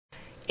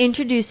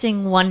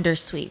Introducing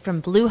Wondersuite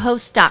from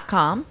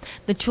Bluehost.com,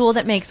 the tool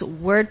that makes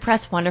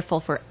WordPress wonderful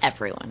for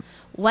everyone.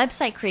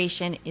 Website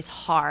creation is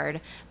hard,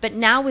 but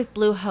now with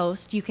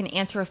Bluehost, you can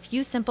answer a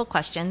few simple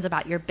questions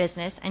about your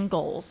business and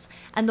goals,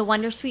 and the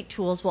Wondersuite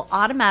tools will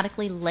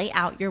automatically lay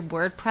out your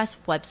WordPress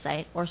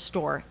website or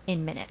store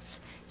in minutes.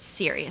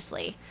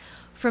 Seriously.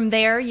 From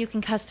there, you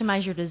can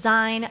customize your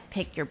design,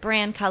 pick your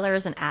brand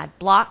colors, and add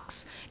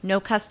blocks. No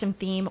custom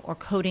theme or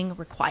coding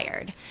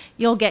required.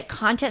 You'll get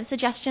content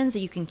suggestions that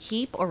you can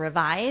keep or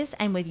revise,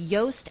 and with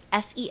Yoast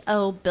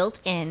SEO built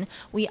in,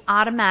 we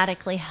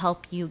automatically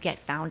help you get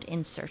found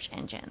in search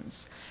engines.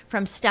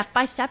 From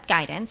step-by-step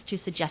guidance to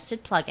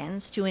suggested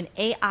plugins to an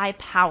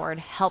AI-powered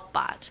help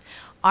bot,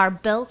 our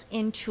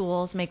built-in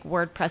tools make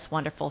WordPress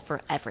wonderful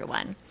for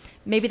everyone.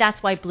 Maybe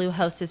that's why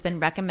Bluehost has been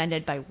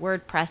recommended by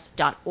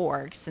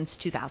WordPress.org since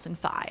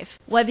 2005.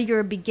 Whether you're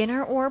a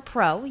beginner or a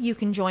pro, you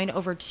can join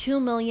over 2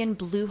 million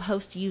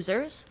Bluehost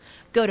users.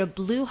 Go to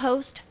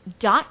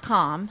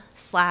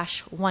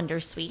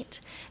bluehost.com/wondersuite.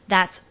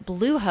 That's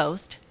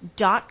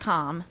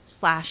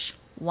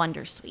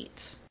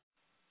bluehost.com/wondersuite.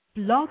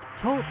 Blog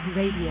Talk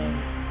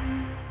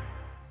Radio.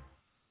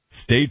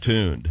 Stay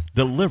tuned.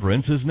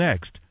 Deliverance is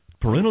next.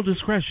 Parental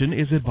discretion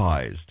is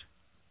advised.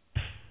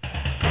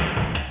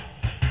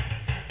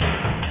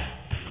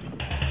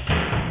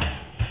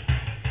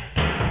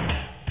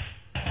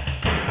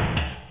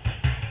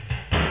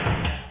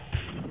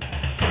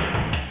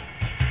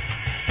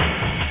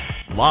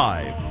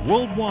 Live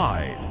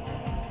worldwide.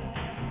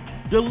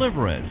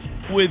 Deliverance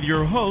with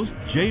your host,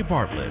 Jay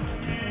Bartlett.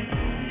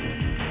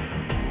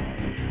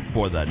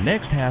 For the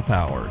next half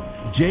hour,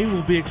 Jay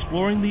will be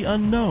exploring the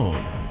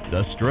unknown,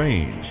 the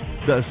strange,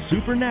 the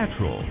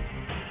supernatural.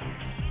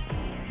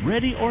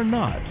 Ready or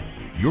not,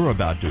 you're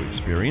about to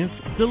experience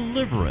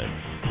deliverance.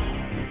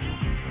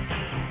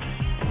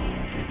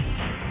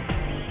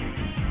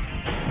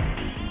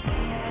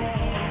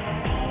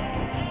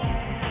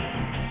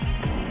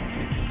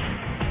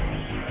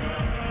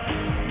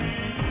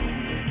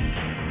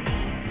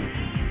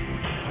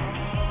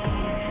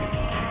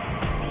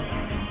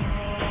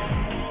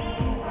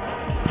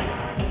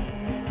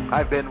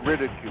 I've been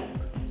ridiculed,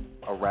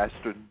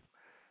 arrested,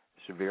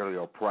 severely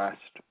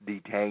oppressed,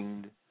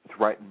 detained,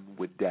 threatened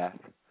with death.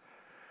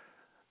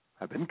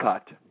 I've been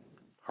cut,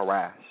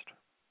 harassed,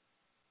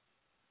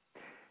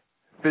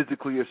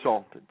 physically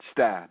assaulted,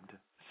 stabbed,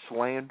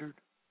 slandered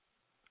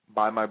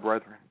by my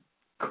brethren,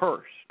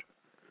 cursed,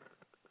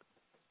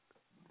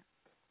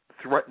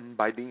 threatened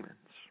by demons.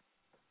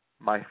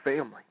 My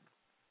family,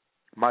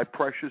 my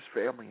precious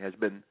family has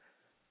been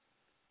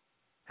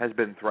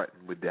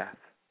threatened with death.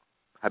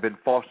 I've been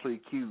falsely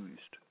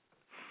accused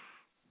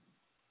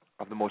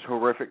of the most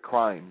horrific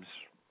crimes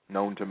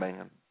known to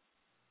man.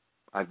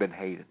 I've been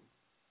hated.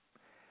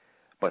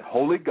 But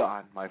holy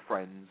God, my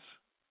friends,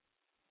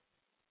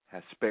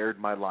 has spared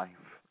my life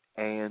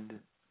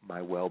and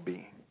my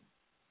well-being.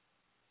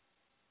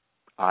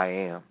 I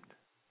am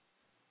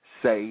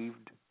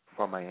saved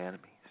from my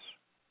enemies.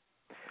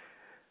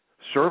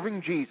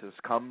 Serving Jesus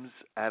comes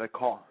at a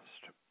cost.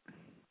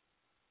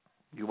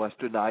 You must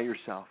deny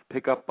yourself,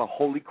 pick up a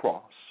holy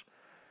cross,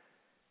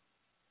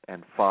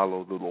 and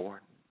follow the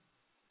Lord.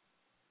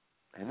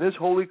 And this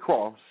holy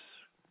cross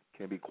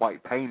can be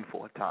quite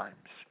painful at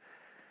times.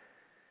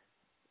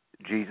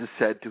 Jesus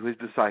said to his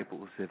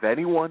disciples, if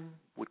anyone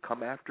would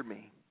come after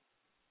me,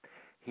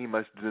 he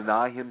must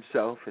deny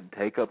himself and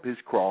take up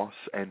his cross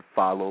and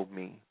follow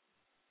me.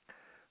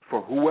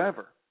 For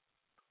whoever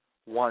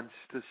wants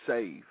to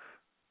save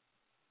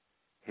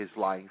his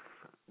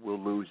life will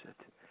lose it.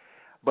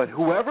 But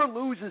whoever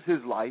loses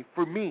his life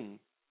for me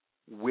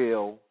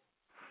will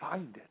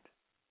find it.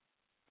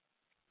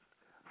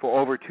 For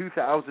over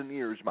 2,000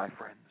 years, my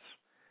friends,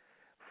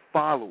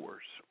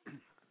 followers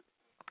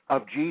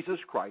of Jesus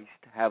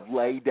Christ have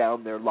laid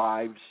down their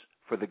lives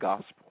for the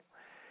gospel.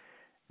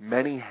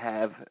 Many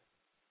have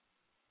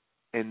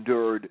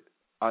endured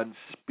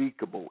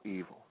unspeakable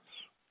evils.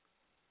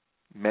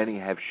 Many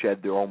have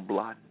shed their own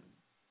blood.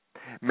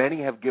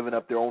 Many have given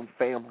up their own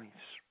families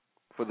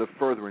for the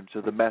furtherance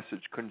of the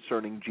message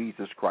concerning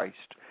Jesus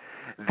Christ.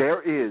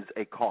 There is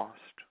a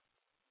cost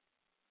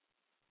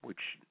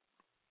which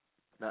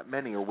not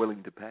many are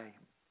willing to pay.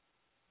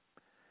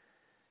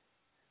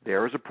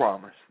 There is a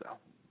promise, though,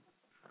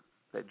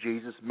 that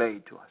Jesus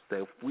made to us,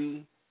 that if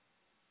we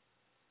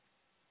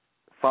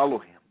follow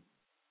him,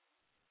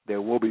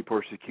 there will be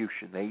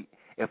persecution.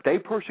 If they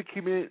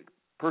persecute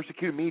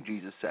me,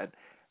 Jesus said,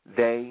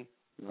 they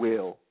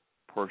will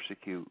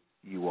persecute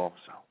you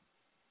also.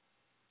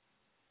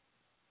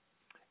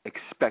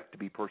 Expect to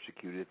be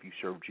persecuted if you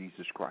serve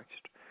Jesus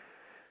Christ.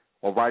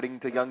 While writing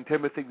to young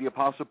Timothy, the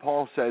Apostle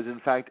Paul says, in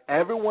fact,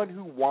 everyone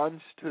who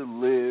wants to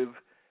live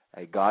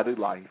a godly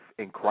life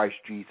in Christ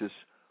Jesus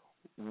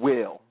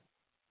will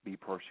be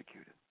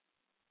persecuted.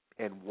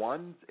 And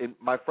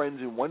my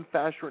friends, in one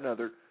fashion or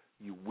another,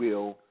 you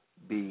will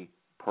be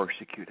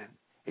persecuted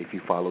if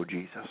you follow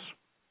Jesus.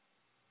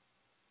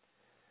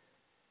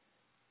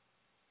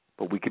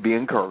 But we could be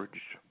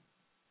encouraged.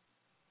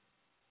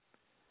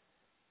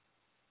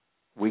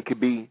 we could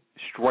be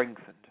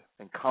strengthened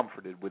and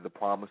comforted with the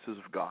promises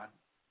of God.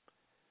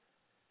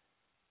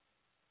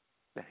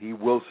 That He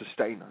will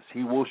sustain us.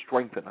 He will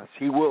strengthen us.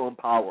 He will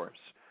empower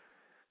us.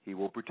 He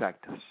will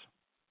protect us.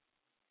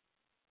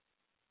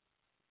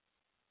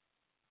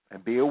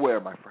 And be aware,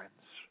 my friends,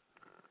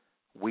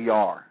 we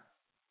are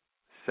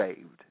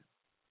saved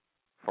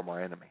from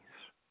our enemies.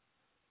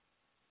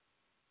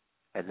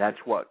 And that's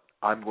what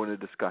I'm going to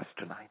discuss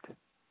tonight.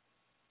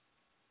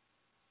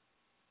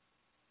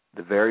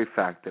 The very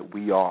fact that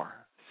we are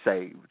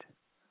saved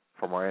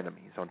from our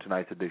enemies on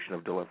tonight's edition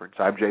of Deliverance.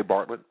 I'm Jay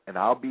Bartlett, and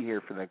I'll be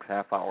here for the next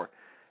half hour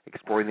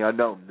exploring the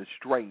unknown, the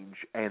strange,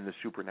 and the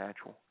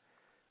supernatural.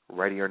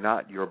 Ready or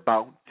not, you're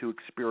about to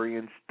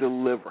experience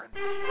deliverance.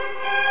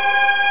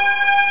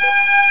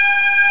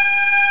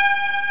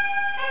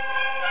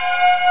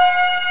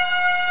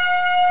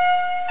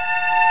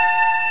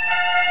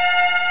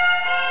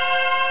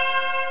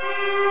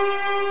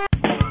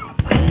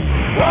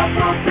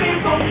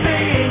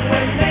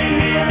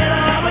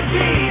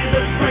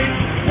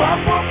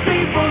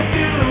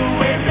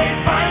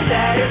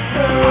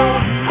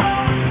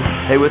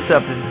 Hey, what's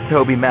up? This is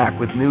Toby Mack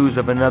with news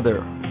of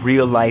another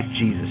real-life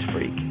Jesus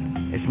freak.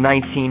 It's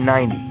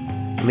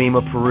 1990.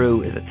 Lima, Peru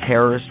is a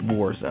terrorist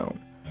war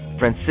zone.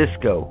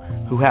 Francisco,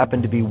 who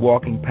happened to be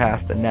walking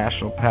past the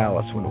National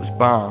Palace when it was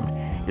bombed,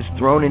 is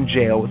thrown in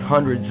jail with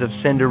hundreds of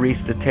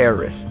Senderista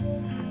terrorists.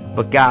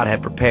 But God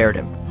had prepared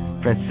him.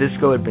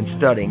 Francisco had been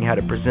studying how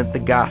to present the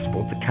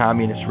gospel to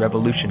communist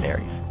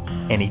revolutionaries,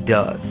 and he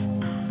does.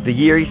 The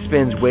year he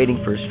spends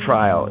waiting for his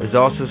trial is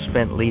also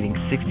spent leading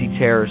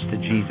 60 terrorists to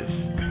Jesus.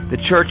 The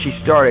church he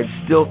started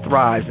still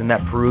thrives in that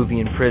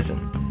Peruvian prison,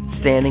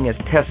 standing as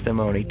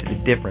testimony to the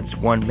difference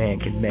one man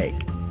can make,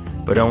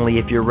 but only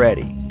if you're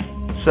ready.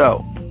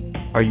 So,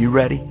 are you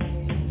ready?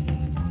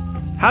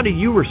 How do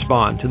you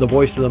respond to the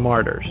voice of the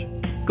martyrs?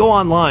 Go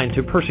online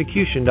to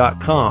persecution.com.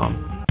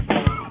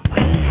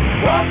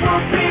 What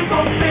will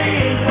people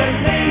think when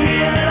they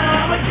hear that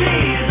I'm a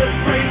Jesus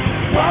freak?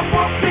 What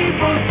will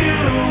people do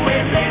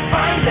when they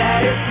find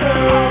that it's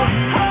true?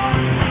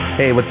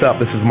 Hey, what's up?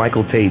 This is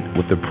Michael Tate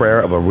with the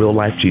prayer of a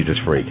real-life Jesus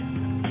freak.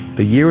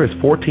 The year is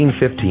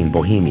 1415,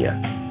 Bohemia.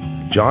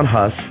 John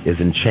Huss is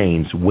in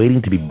chains waiting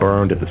to be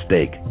burned at the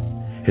stake.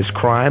 His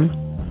crime?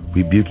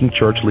 Rebuking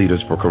church leaders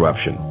for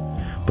corruption.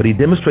 But he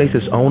demonstrates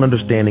his own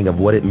understanding of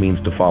what it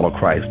means to follow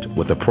Christ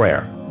with a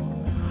prayer.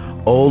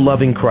 O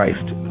loving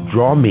Christ,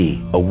 draw me,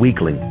 a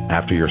weakling,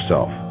 after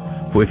yourself.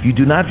 For if you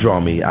do not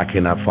draw me, I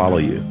cannot follow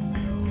you.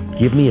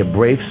 Give me a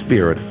brave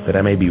spirit that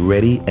I may be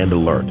ready and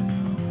alert.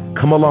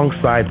 Come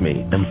alongside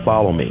me and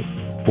follow me,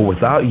 for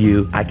without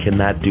you I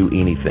cannot do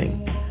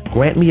anything.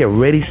 Grant me a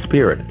ready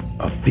spirit,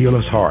 a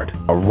fearless heart,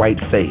 a right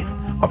faith,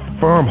 a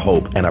firm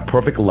hope, and a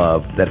perfect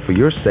love, that for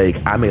your sake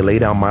I may lay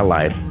down my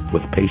life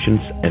with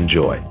patience and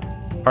joy.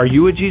 Are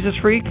you a Jesus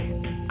freak?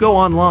 Go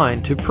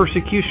online to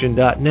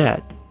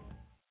persecution.net.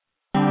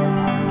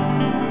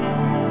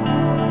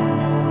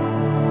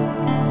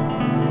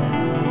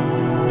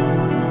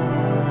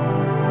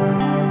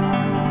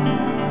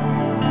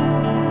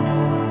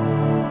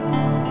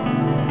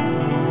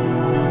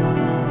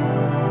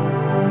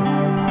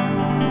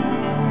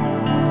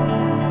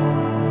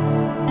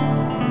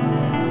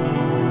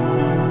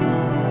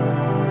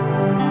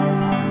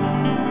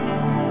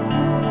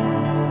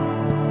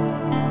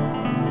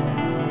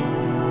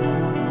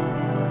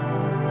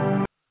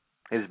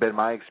 It's been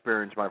my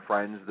experience, my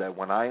friends, that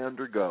when I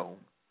undergo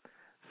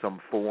some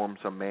form,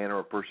 some manner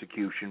of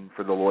persecution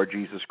for the Lord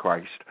Jesus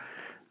Christ,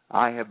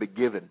 I have been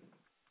given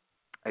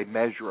a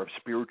measure of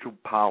spiritual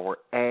power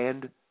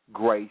and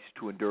grace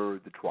to endure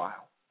the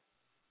trial.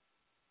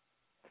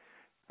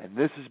 And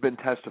this has been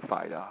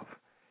testified of.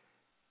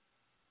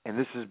 And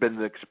this has been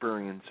the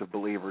experience of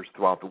believers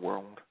throughout the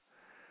world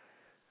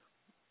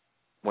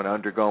when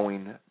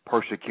undergoing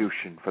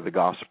persecution for the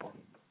gospel.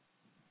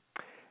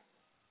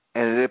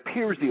 And it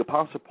appears the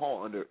Apostle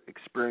Paul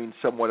experienced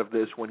somewhat of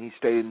this when he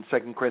stated in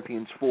 2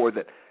 Corinthians 4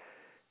 that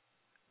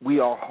we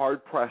are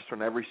hard-pressed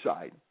on every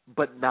side,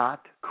 but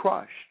not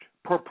crushed,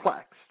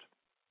 perplexed,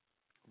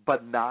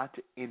 but not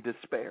in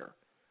despair,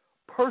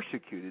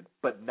 persecuted,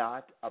 but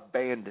not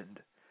abandoned,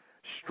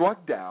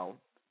 struck down,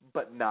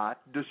 but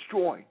not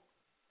destroyed.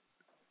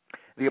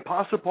 The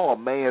Apostle Paul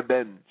may have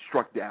been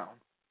struck down,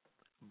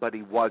 but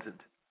he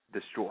wasn't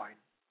destroyed.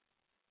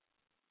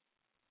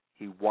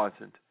 He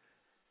wasn't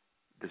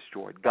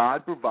destroyed.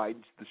 God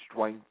provides the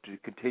strength to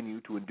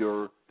continue to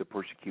endure the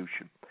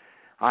persecution.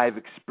 I have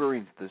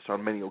experienced this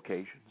on many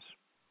occasions.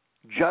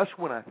 Just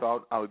when I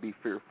thought I would be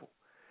fearful,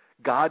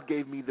 God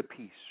gave me the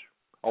peace.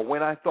 Or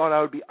when I thought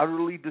I would be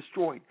utterly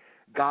destroyed,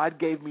 God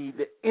gave me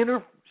the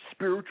inner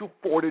spiritual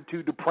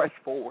fortitude to press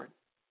forward.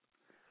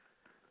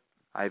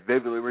 I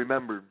vividly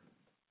remember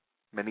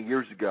many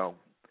years ago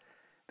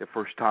the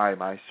first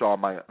time I saw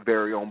my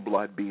very own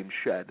blood being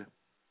shed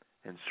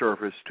in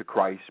service to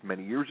Christ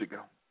many years ago.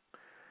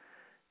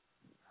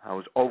 I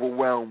was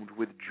overwhelmed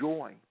with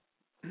joy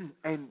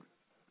and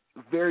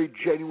very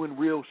genuine,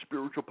 real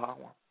spiritual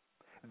power.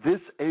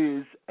 This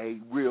is a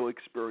real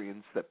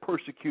experience that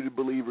persecuted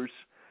believers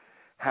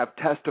have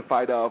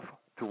testified of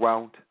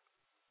throughout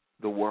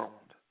the world.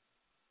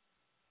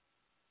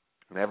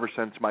 And ever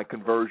since my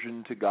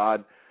conversion to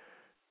God,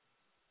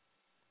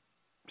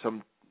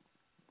 some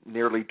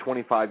nearly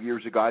 25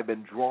 years ago, I've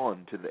been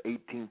drawn to the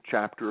 18th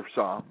chapter of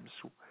Psalms,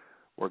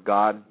 where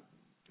God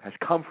has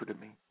comforted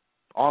me,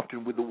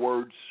 often with the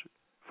words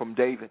from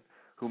David,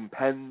 whom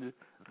penned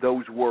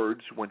those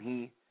words when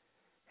he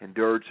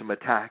endured some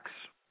attacks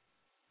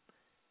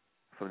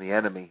from the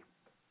enemy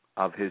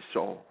of his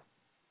soul.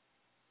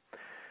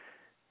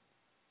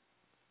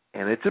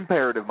 And it's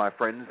imperative, my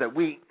friends, that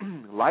we,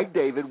 like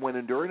David, when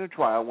enduring a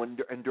trial, when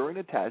enduring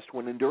a test,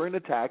 when enduring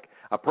an attack,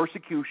 a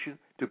persecution,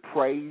 to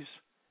praise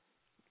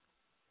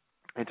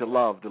and to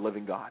love the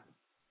living God.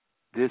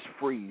 This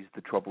frees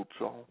the troubled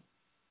soul.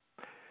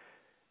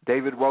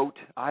 David wrote,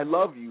 I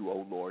love you,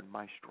 O Lord,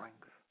 my strength.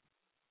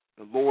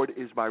 The Lord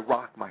is my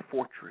rock, my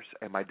fortress,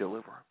 and my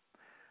deliverer.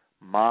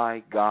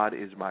 My God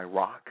is my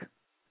rock,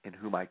 in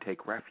whom I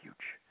take refuge.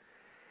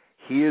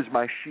 He is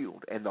my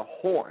shield and the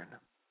horn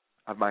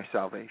of my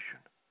salvation,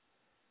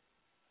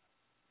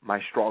 my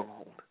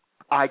stronghold.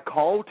 I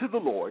call to the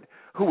Lord,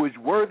 who is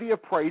worthy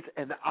of praise,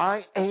 and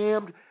I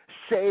am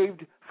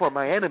saved from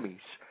my enemies.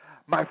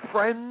 My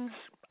friends,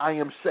 I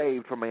am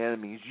saved from my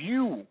enemies.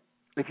 You,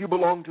 if you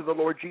belong to the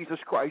Lord Jesus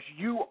Christ,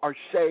 you are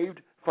saved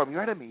from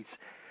your enemies.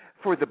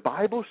 For the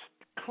Bible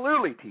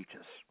clearly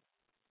teaches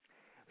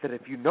that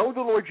if you know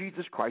the Lord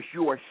Jesus Christ,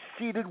 you are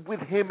seated with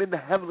him in the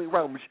heavenly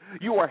realms.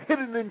 You are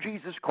hidden in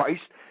Jesus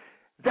Christ.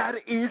 That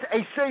is a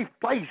safe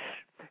place.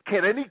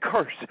 Can any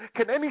curse,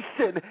 can any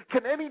sin,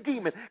 can any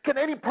demon, can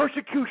any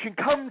persecution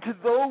come to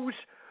those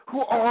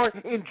who are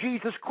in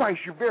Jesus Christ,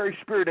 your very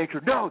spirit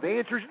nature? No, the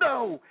answer is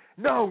no,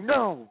 no,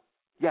 no.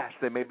 Yes,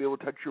 they may be able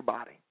to touch your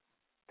body.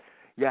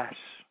 Yes,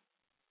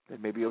 they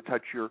may be able to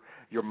touch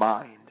your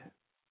mind.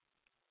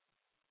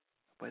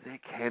 But they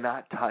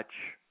cannot touch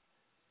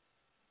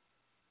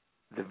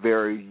the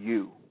very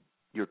you,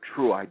 your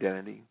true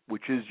identity,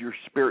 which is your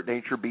spirit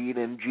nature being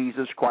in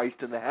Jesus Christ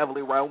in the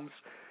heavenly realms.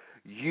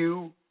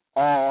 You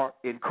are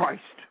in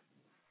Christ.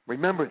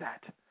 Remember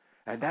that.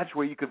 And that's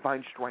where you can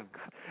find strength.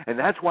 And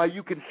that's why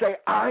you can say,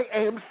 I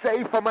am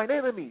saved from mine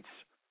enemies.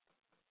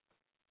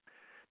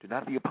 Did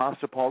not the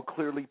Apostle Paul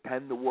clearly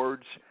pen the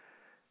words,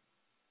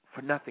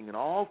 for nothing in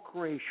all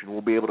creation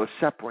will be able to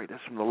separate us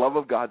from the love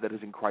of God that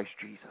is in Christ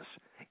Jesus.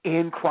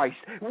 In Christ.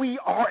 We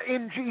are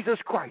in Jesus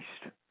Christ.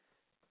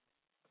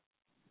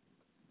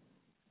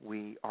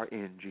 We are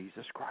in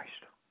Jesus Christ.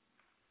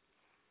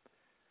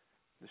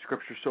 The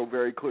Scripture is so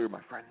very clear,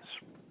 my friends.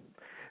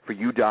 For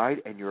you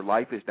died, and your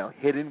life is now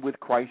hidden with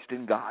Christ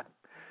in God.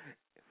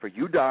 For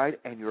you died,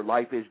 and your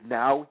life is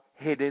now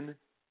hidden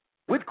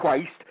with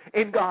Christ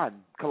in God.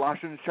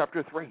 Colossians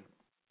chapter 3.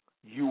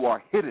 You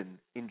are hidden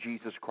in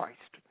Jesus Christ.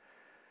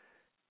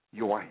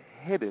 You are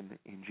hidden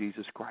in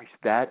Jesus Christ.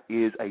 That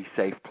is a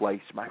safe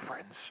place, my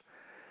friends.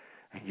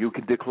 And you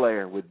can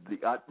declare with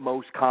the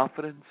utmost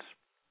confidence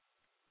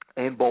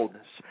and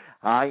boldness,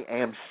 I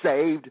am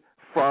saved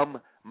from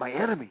my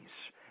enemies.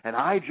 And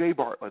I, J.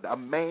 Bartlett, a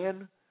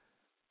man,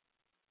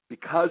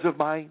 because of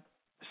my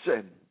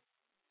sin,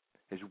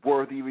 is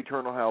worthy of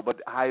eternal hell.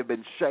 But I have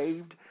been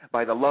saved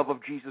by the love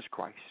of Jesus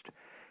Christ.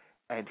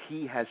 And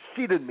he has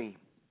seated me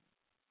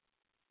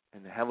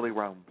in the heavenly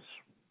realms.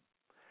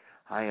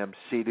 I am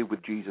seated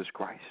with Jesus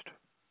Christ.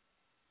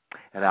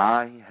 And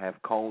I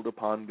have called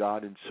upon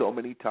God in so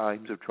many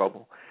times of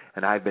trouble.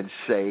 And I've been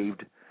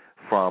saved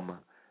from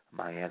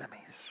my enemies.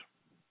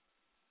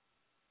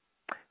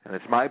 And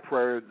it's my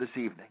prayer this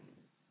evening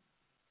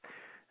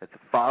that the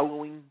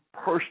following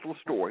personal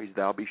stories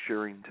that I'll be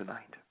sharing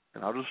tonight,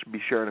 and I'll just be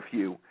sharing a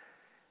few,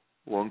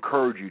 will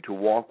encourage you to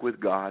walk with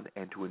God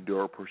and to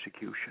endure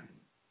persecution.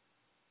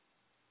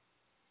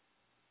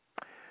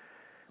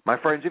 My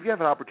friends, if you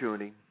have an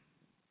opportunity,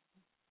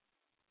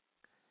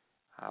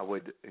 I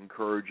would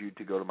encourage you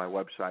to go to my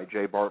website,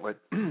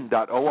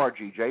 jbartlett.org,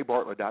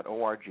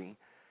 jbartlett.org,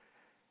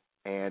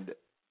 and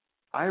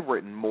I've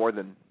written more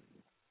than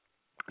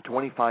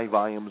 25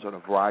 volumes on a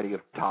variety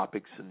of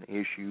topics and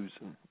issues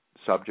and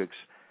subjects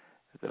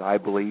that I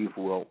believe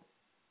will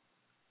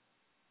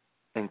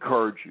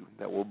encourage you,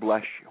 that will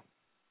bless you.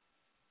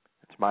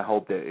 It's my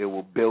hope that it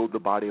will build the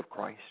body of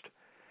Christ.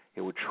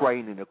 It will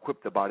train and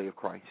equip the body of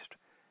Christ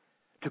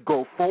to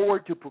go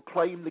forward, to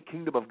proclaim the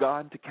kingdom of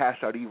God, to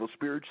cast out evil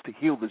spirits, to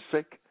heal the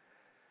sick.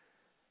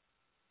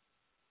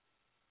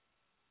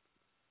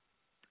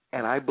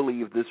 And I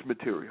believe this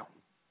material,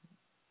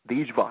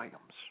 these volumes,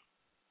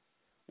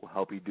 will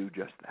help you do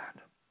just that.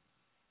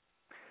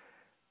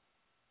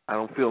 I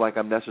don't feel like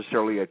I'm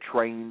necessarily a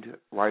trained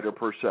writer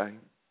per se.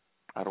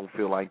 I don't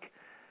feel like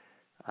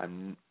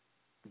I'm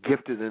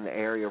gifted in the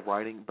area of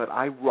writing, but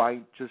I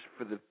write just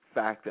for the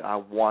fact that I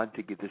want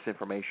to get this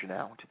information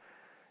out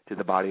to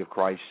the body of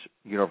Christ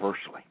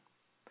universally.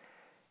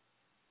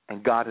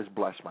 And God has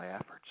blessed my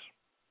efforts.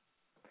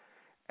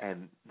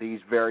 And these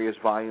various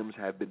volumes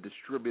have been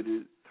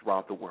distributed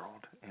throughout the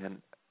world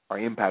and are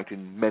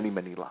impacting many,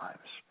 many lives.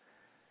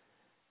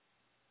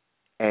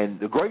 And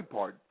the great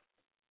part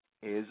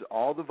is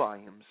all the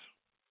volumes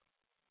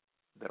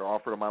that are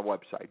offered on my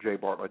website,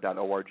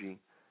 jbartlett.org,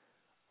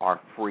 are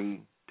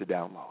free to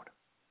download.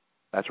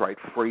 That's right,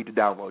 free to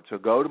download. So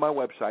go to my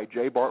website,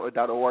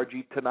 jbartlett.org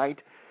tonight.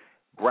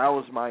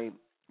 Browse my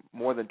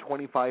more than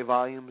 25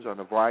 volumes on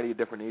a variety of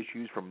different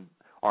issues, from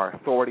our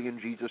authority in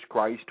Jesus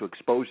Christ to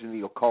exposing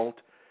the occult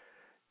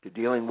to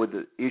dealing with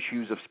the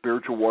issues of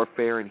spiritual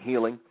warfare and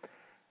healing.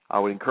 I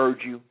would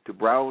encourage you to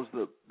browse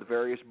the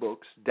various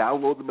books,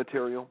 download the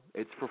material.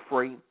 It's for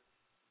free,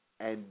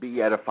 and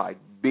be edified,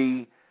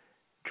 be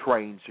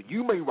trained, so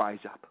you may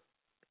rise up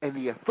in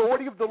the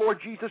authority of the Lord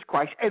Jesus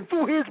Christ and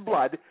through His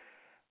blood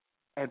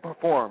and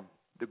perform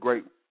the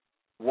great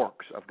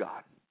works of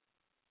God.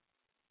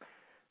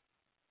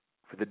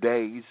 For the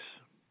days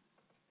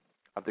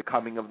of the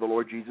coming of the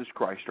Lord Jesus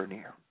Christ are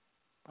near.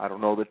 I don't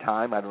know the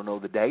time, I don't know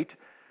the date,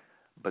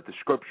 but the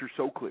Scripture is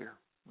so clear.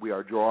 We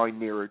are drawing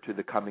nearer to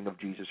the coming of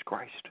Jesus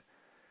Christ.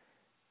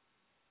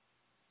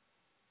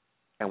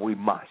 And we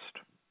must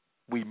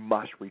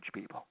reach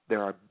people.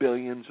 There are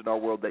billions in our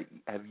world that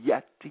have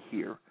yet to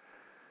hear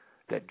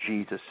that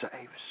Jesus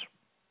saves.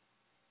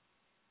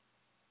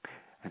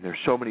 And there's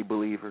so many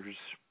believers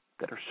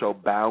that are so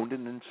bound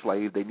and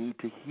enslaved, they need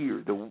to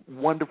hear the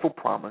wonderful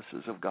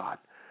promises of God.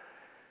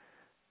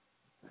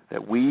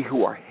 That we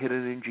who are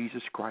hidden in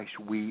Jesus Christ,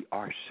 we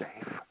are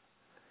safe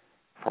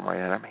from our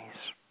enemies.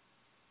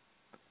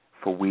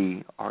 For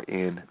we are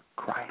in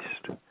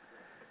Christ.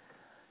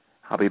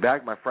 I'll be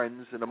back, my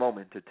friends, in a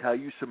moment to tell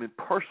you some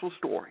personal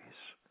stories.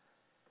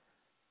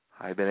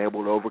 I've been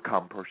able to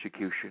overcome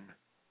persecution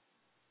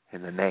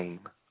in the name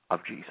of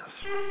Jesus.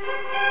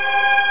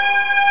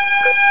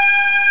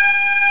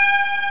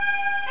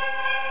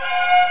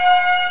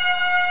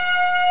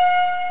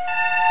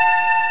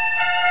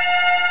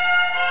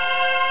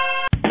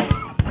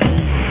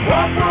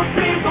 What will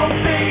people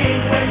think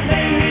when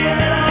they hear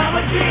that I'm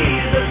a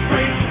Jesus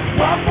freak?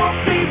 What will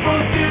people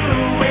do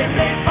when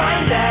they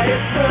find that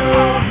it's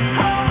true?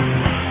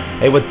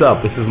 Hey, what's up?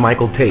 This is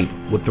Michael Tate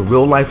with the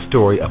real-life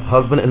story of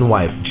husband and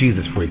wife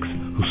Jesus freaks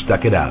who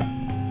stuck it out.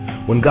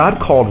 When God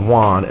called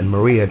Juan and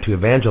Maria to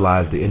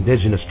evangelize the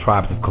indigenous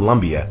tribes of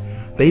Colombia,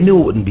 they knew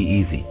it wouldn't be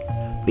easy.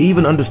 They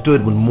even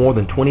understood when more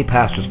than 20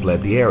 pastors fled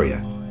the area.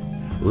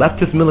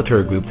 Leftist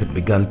military groups had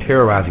begun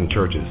terrorizing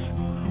churches.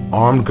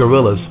 Armed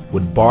guerrillas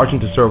would barge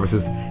into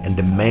services and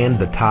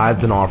demand the tithes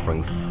and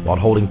offerings while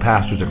holding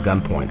pastors at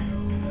gunpoint.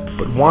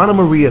 But Juan and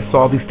Maria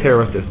saw these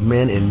terrorists as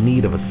men in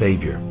need of a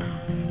savior.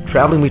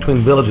 Traveling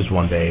between villages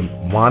one day,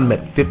 Juan met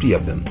 50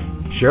 of them,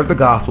 shared the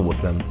gospel with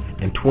them,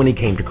 and 20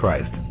 came to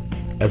Christ.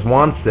 As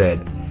Juan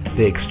said,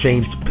 they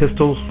exchanged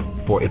pistols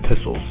for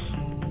epistles.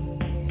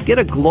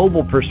 Get a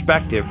global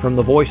perspective from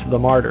the Voice of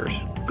the Martyrs.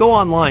 Go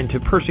online to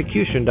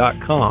persecution.com.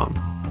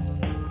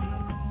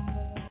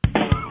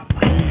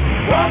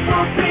 What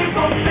will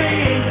people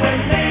think when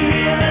they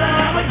hear that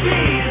I'm a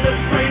Jesus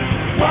freak?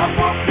 What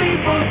will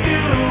people do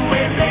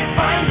when they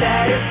find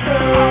that it's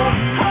true?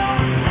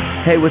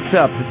 Hey, what's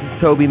up? This is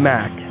Toby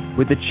Mack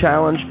with a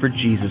challenge for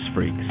Jesus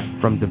freaks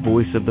from the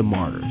Voice of the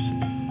Martyrs.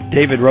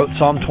 David wrote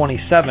Psalm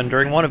 27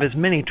 during one of his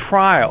many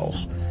trials.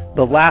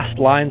 The last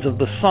lines of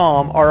the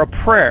psalm are a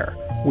prayer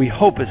we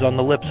hope is on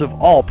the lips of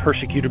all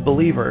persecuted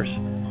believers.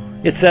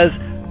 It says,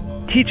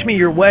 "Teach me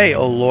your way,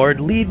 O Lord.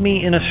 Lead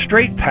me in a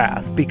straight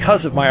path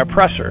because of my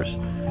oppressors.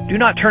 Do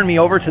not turn me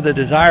over to the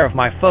desire of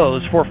my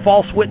foes, for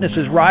false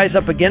witnesses rise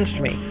up against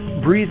me,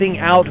 breathing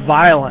out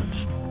violence.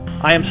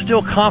 I am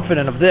still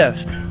confident of this.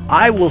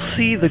 I will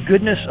see the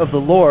goodness of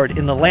the Lord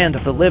in the land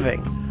of the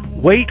living.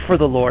 Wait for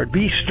the Lord.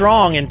 Be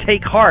strong and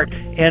take heart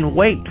and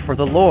wait for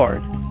the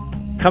Lord."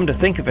 Come to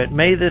think of it,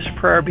 may this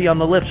prayer be on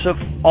the lips of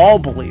all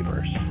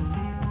believers.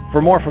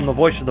 For more from the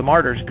Voice of the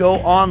Martyrs, go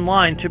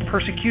online to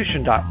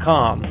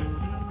persecution.com.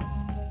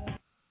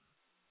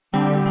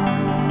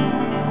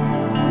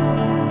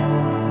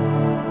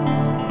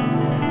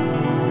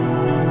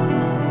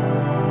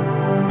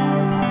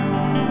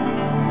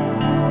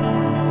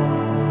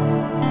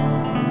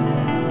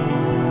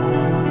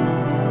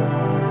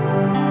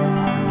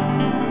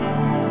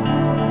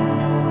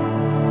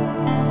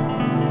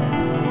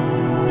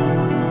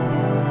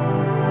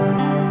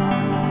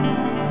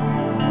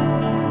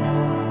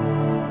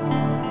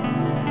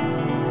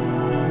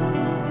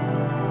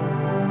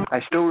 I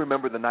still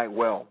remember the night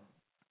well.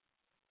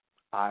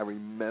 I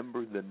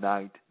remember the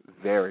night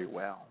very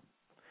well.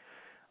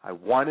 I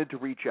wanted to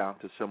reach out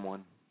to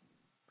someone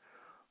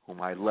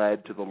whom I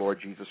led to the Lord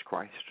Jesus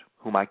Christ,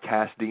 whom I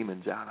cast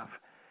demons out of,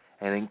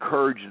 and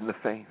encouraged in the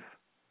faith.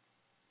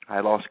 I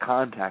lost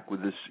contact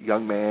with this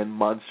young man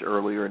months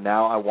earlier, and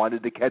now I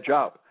wanted to catch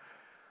up.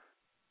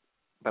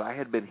 But I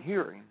had been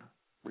hearing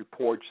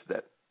reports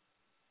that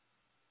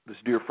this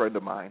dear friend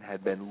of mine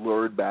had been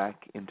lured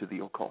back into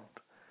the occult.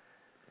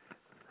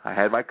 I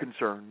had my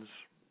concerns,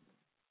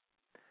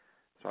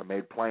 so I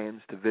made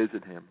plans to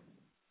visit him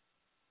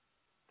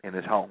in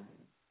his home,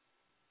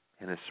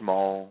 in a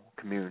small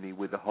community,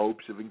 with the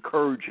hopes of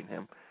encouraging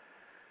him,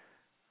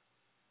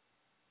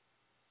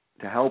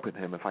 to helping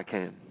him if I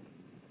can.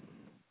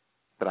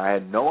 But I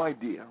had no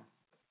idea,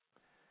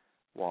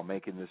 while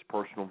making this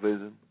personal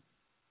visit,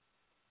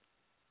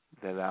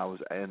 that I was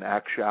in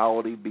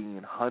actuality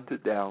being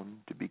hunted down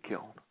to be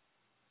killed.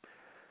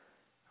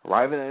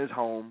 Arriving at his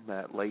home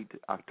that late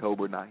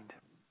October night,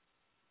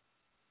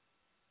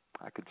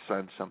 I could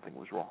sense something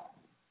was wrong.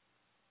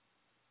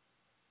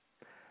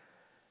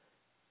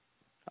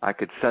 I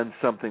could sense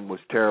something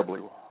was terribly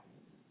wrong.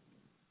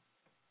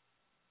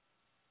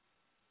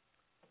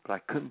 But I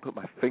couldn't put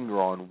my finger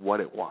on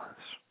what it was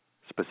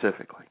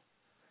specifically.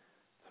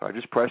 So I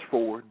just pressed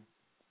forward,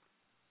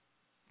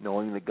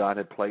 knowing that God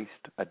had placed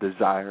a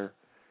desire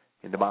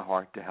into my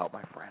heart to help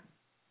my friend.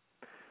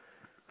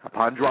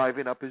 Upon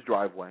driving up his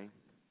driveway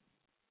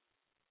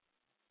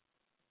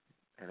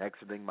and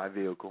exiting my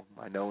vehicle,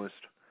 I noticed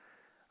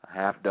a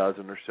half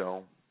dozen or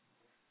so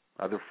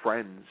other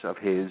friends of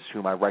his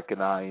whom I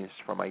recognized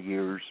from my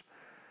years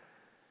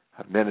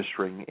of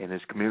ministering in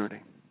his community.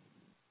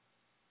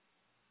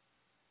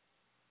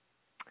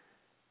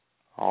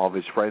 All of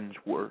his friends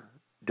were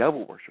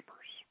devil worshippers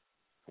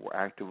who were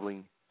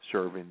actively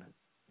serving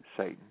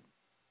Satan.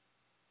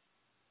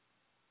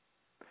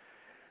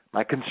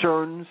 My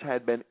concerns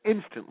had been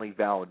instantly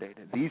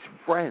validated. These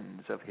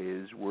friends of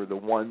his were the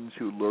ones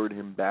who lured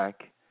him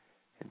back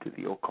into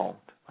the occult.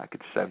 I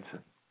could sense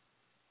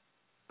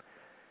it.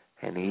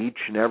 And each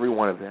and every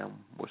one of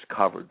them was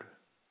covered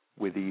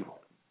with evil.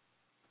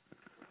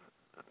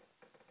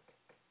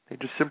 They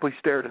just simply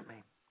stared at me.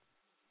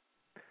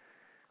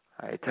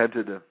 I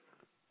attempted to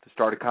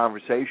start a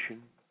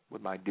conversation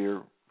with my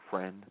dear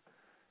friend.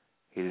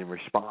 He didn't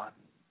respond.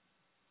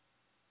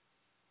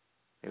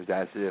 It was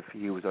as if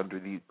he was under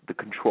the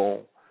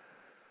control,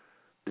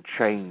 the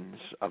chains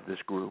of this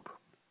group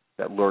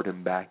that lured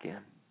him back in.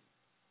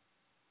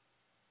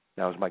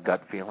 That was my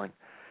gut feeling.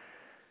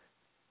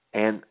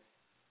 And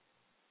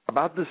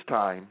about this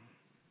time,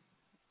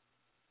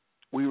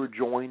 we were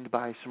joined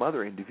by some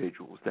other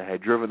individuals that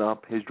had driven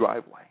up his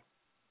driveway.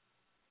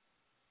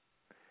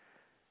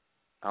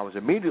 I was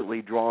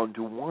immediately drawn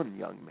to one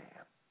young man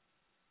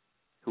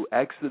who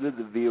exited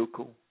the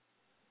vehicle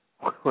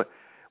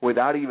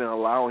without even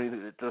allowing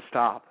it to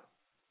stop.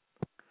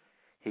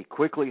 He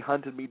quickly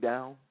hunted me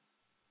down,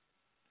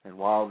 and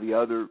while the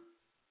other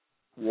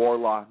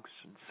warlocks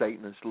and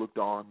Satanists looked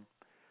on,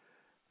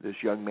 this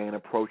young man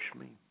approached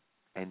me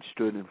and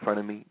stood in front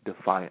of me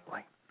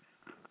defiantly.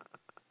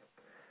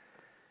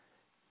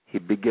 He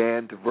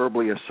began to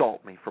verbally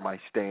assault me for my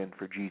stand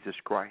for Jesus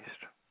Christ.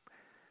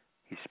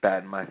 He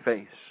spat in my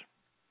face,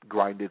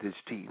 grinded his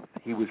teeth.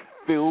 He was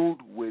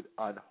filled with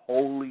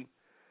unholy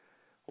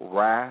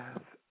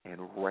wrath and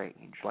rage,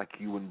 like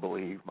you wouldn't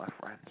believe, my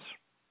friends.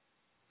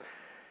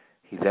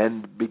 He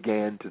then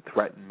began to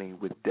threaten me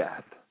with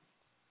death.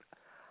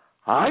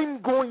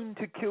 I'm going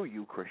to kill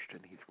you,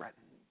 Christian, he threatened.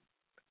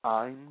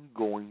 I'm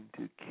going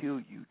to kill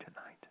you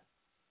tonight.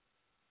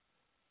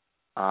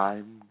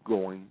 I'm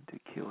going to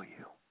kill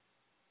you.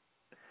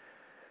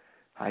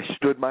 I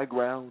stood my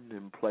ground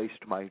and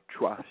placed my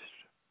trust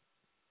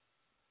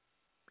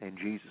in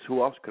Jesus.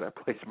 Who else could I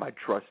place my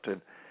trust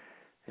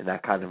in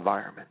that kind of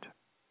environment?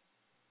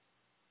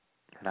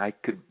 And I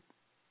could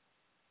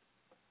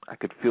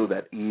feel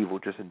that evil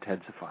just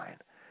intensifying.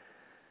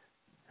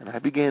 And I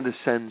began to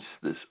sense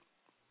this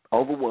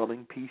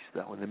overwhelming peace,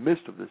 though, in the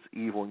midst of this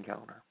evil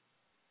encounter.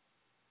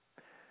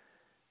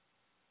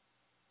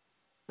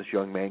 This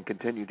young man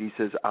continued. He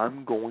says,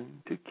 I'm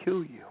going to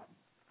kill you.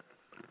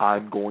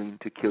 I'm going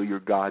to kill your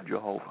God,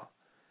 Jehovah.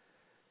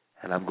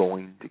 And I'm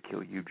going to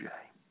kill you, Jay.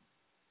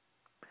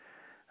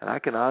 And I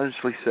can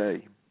honestly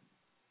say,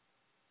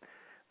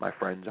 my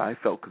friends, I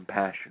felt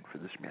compassion for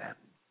this man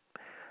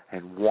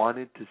and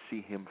wanted to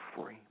see him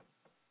free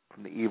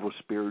from the evil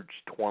spirits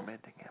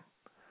tormenting him.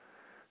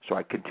 So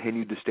I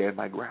continued to stand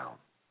my ground.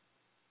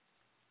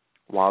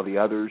 While the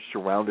others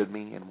surrounded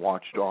me and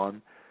watched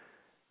on,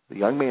 the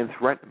young man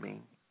threatened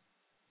me.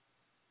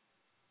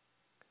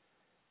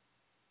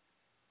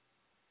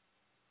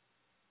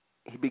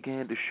 He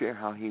began to share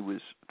how he was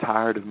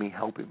tired of me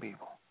helping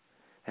people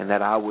and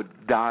that I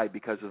would die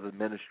because of the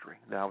ministry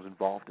that I was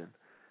involved in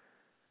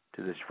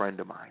to this friend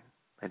of mine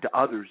and to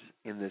others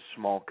in this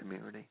small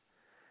community.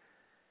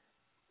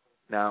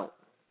 Now,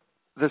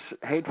 this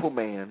hateful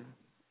man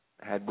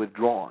had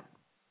withdrawn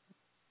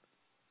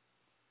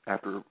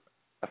after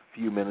a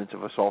few minutes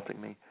of assaulting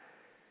me,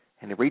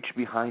 and he reached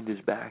behind his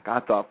back.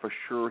 I thought for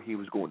sure he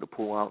was going to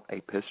pull out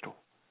a pistol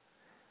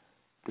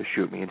to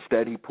shoot me.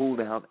 Instead, he pulled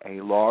out a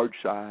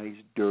large-sized,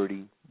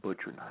 dirty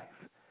butcher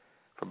knife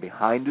from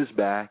behind his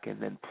back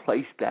and then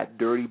placed that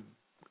dirty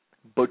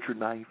butcher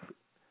knife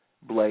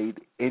blade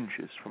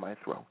inches from my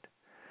throat.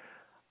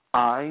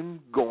 I'm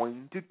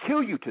going to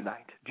kill you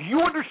tonight. Do you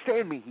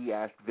understand me? He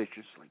asked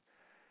viciously.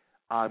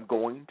 I'm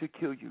going to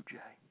kill you, Jay.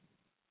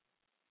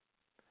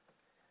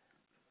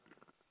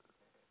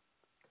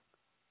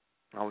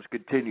 I was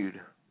continued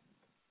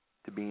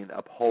to being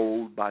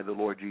upheld by the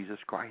Lord Jesus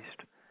Christ.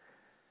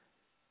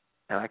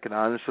 And I can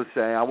honestly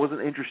say I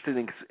wasn't interested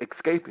in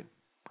escaping.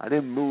 I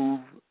didn't move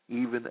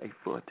even a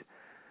foot.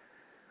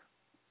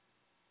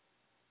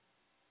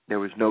 there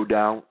was no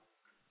doubt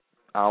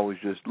I was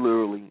just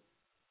literally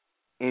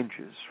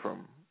inches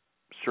from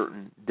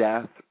certain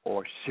death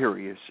or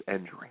serious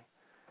injury.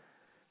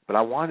 But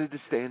I wanted to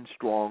stand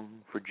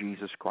strong for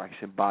Jesus Christ,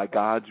 and by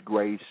God's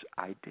grace,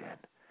 I did.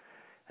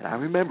 And I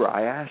remember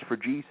I asked for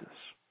Jesus.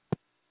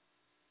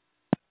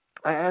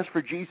 I asked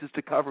for Jesus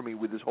to cover me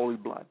with his holy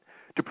blood,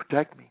 to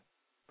protect me,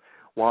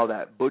 while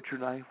that butcher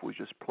knife was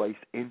just placed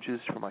inches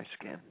from my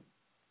skin.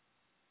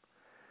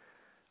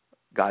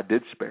 God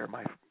did spare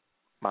my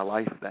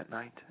life that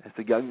night as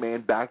the young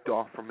man backed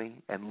off from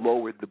me and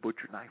lowered the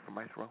butcher knife from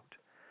my throat.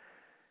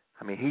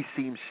 I mean, he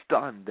seemed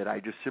stunned that I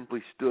just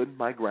simply stood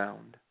my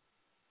ground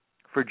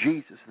for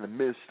Jesus in the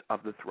midst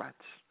of the threats.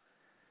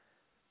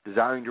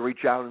 Desiring to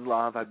reach out in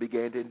love, I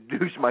began to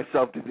introduce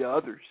myself to the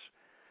others.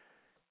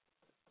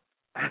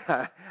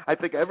 I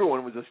think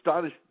everyone was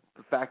astonished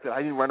at the fact that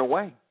I didn't run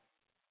away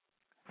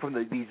from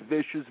these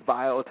vicious,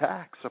 vile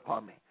attacks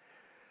upon me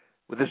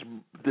with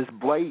this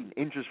blade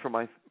inches from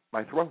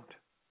my throat.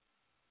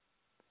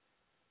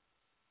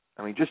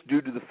 I mean, just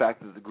due to the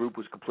fact that the group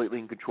was completely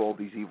in control of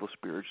these evil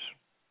spirits,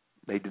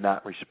 they did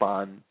not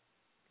respond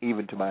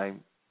even to my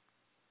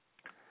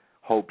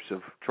hopes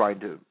of trying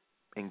to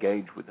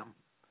engage with them.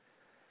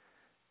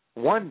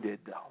 One did,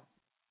 though.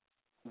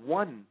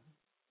 One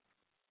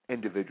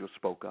individual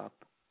spoke up.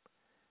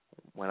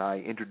 When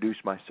I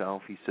introduced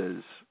myself, he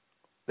says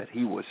that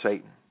he was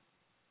Satan.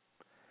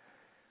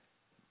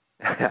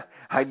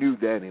 I knew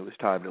then it was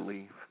time to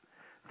leave.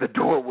 The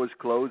door was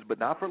closed, but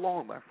not for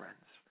long, my friends.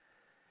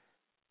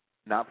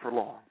 Not for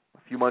long.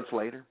 A few months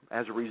later,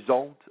 as a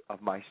result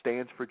of my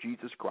stance for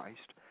Jesus Christ,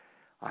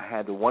 I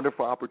had the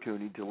wonderful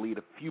opportunity to lead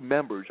a few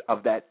members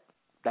of that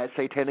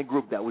satanic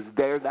group that was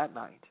there that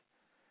night,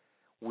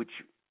 which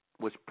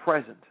was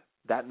present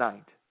that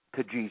night,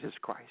 to Jesus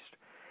Christ.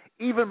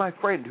 Even my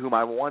friend whom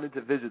I wanted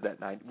to visit that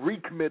night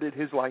recommitted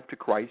his life to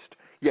Christ.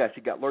 Yes, he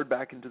got lured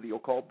back into the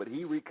occult, but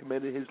he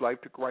recommitted his life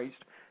to Christ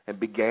and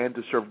began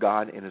to serve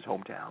God in his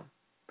hometown.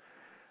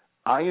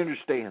 I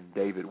understand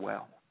David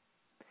well.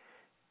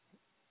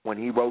 When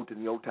he wrote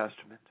in the Old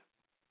Testament,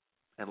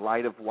 in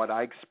light of what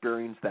I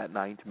experienced that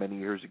night many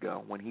years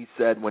ago, when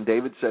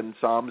David said in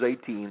Psalms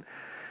 18,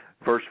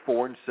 verse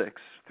 4 and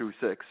 6,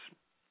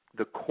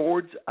 the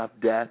cords of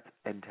death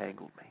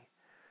entangled me.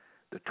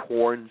 The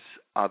torrents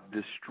of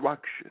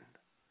destruction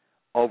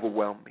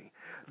overwhelmed me.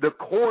 The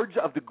cords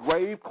of the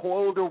grave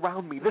coiled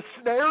around me. The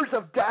snares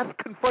of death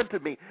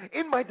confronted me.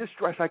 In my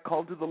distress, I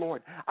called to the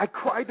Lord. I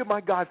cried to my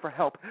God for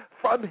help.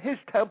 From his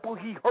temple,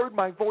 he heard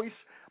my voice.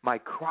 My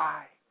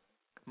cry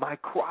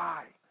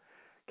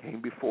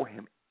came before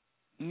him,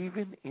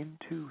 even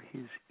into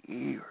his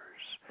ears.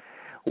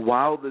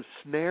 While the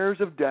snares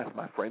of death,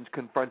 my friends,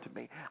 confronted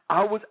me,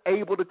 I was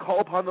able to call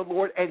upon the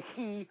Lord, and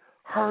he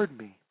heard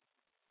me.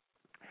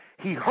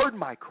 He heard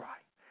my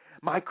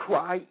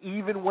cry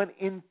even went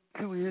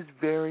into his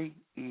very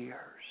ears.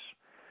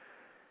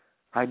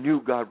 I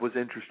knew God was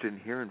interested in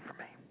hearing from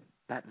me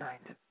that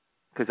night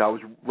because I was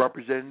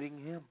representing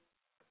him.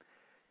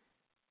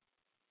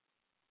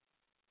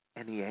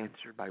 And he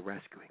answered by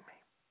rescuing me.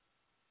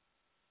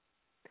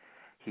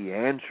 He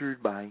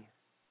answered by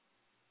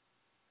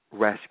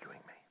rescuing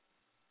me.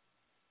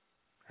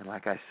 And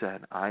like I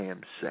said, I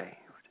am saved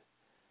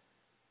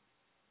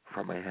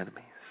from my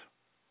enemies.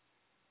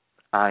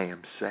 I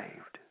am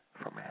saved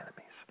from my enemies.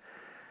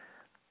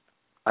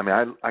 I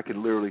mean, I could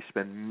literally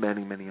spend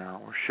many, many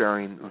hours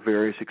sharing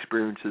various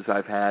experiences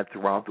I've had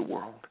throughout the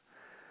world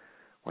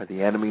where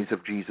the enemies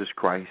of Jesus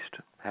Christ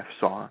have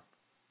sought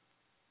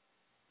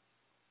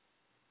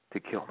to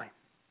kill me.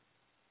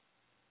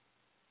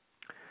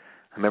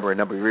 I remember a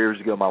number of years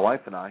ago, my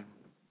wife and I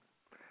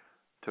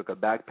took a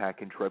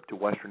backpacking trip to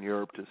Western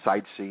Europe to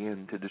sightsee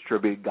and to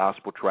distribute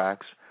gospel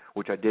tracts,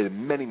 which I did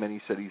in many, many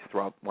cities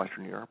throughout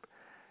Western Europe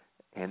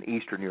and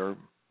Eastern Europe.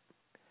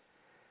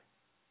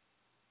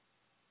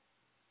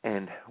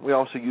 And we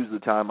also used the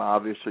time,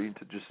 obviously,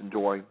 to just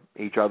enjoy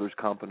each other's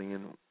company.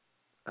 And,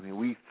 I mean,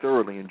 we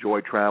thoroughly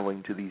enjoyed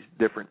traveling to these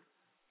different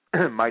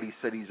mighty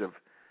cities of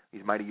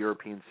these mighty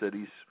European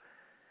cities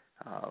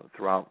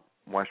throughout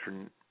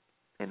Western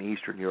and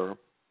Eastern Europe.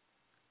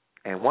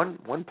 And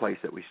one place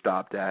that we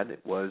stopped at,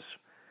 it was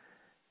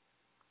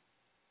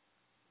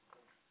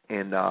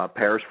in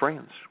Paris,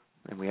 France.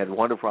 And we had a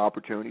wonderful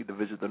opportunity to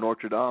visit the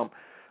Notre Dame,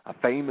 a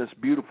famous,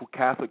 beautiful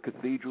Catholic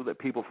cathedral that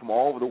people from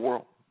all over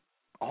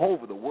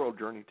the world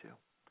journey to.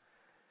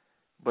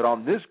 But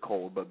on this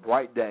cold but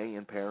bright day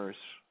in Paris,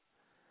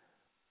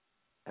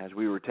 as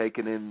we were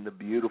taking in the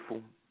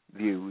beautiful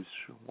views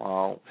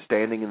while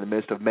standing in the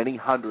midst of many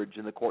hundreds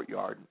in the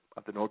courtyard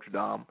of the Notre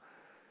Dame,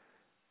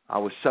 I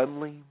was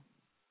suddenly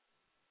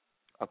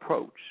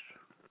approached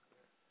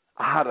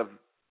out of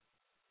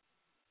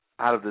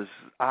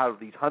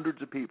these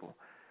hundreds of people.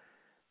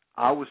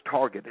 I was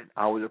targeted.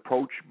 I was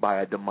approached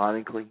by a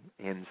demonically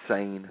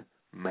insane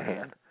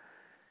man,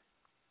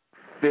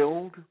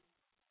 filled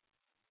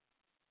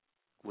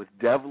with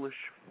devilish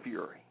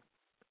fury.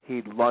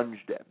 He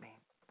lunged at me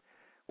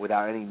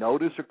without any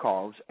notice or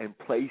cause and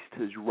placed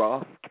his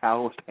rough,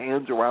 calloused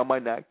hands around my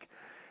neck.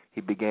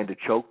 He began to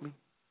choke me.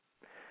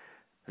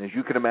 And as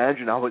you can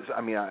imagine, I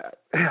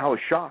was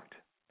shocked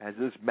as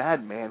this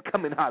madman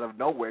coming out of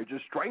nowhere,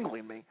 just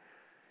strangling me.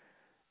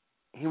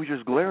 He was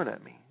just glaring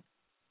at me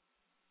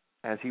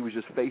as he was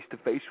just face to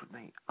face with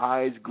me,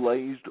 eyes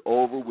glazed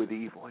over with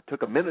evil. It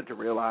took a minute to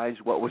realize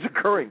what was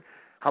occurring.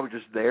 I was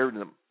just there,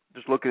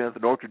 just looking at the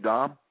Notre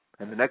Dame,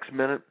 and the next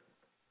minute,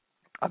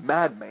 a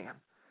madman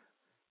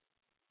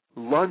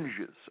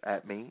lunges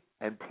at me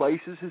and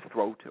places his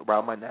throat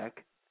around my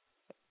neck,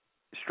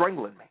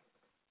 strangling me.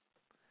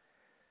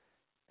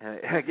 And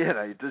again,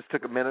 it just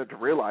took a minute to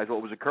realize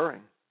what was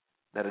occurring,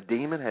 that a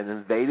demon had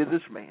invaded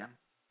this man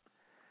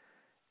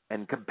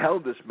and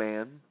compelled this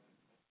man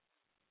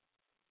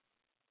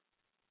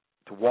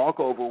to walk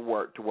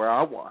over to where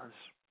I was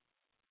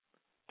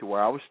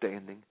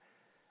standing,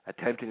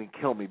 attempting to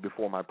kill me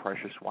before my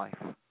precious wife.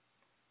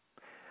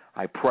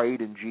 I prayed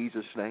in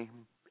Jesus' name,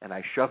 and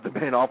I shoved the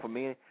man off of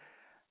me,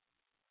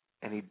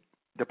 and he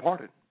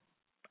departed.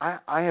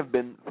 I have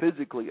been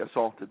physically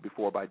assaulted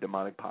before by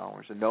demonic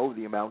powers and know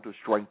the amount of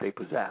strength they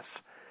possess,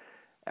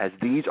 as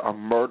these are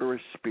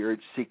murderous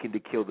spirits seeking to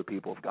kill the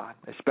people of God,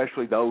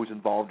 especially those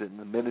involved in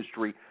the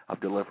ministry of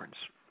deliverance.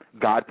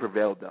 God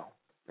prevailed, though,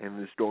 in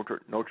this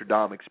Notre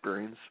Dame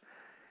experience,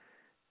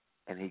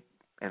 and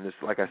this,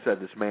 like I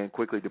said, this man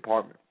quickly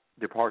departed.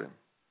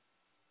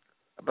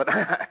 But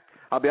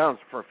I'll be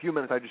honest, for a few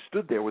minutes I just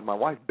stood there with my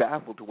wife,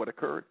 baffled to what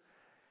occurred.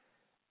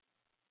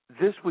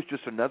 This was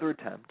just another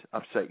attempt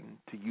of Satan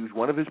to use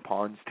one of his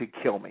pawns to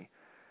kill me,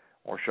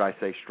 or should I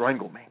say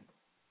strangle me.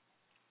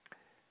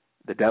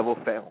 The devil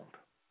failed.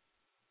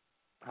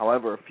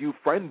 However, a few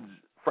friends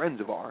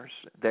of ours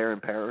there in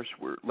Paris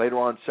were later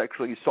on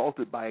sexually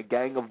assaulted by a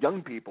gang of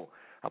young people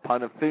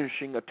upon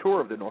finishing a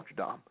tour of the Notre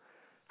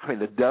Dame.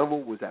 The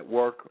devil was at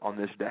work on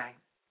this day.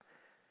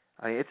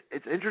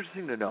 It's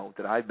interesting to note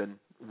that I've been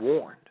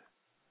warned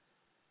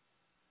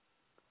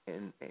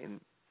in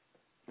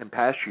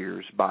past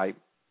years by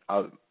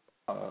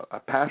a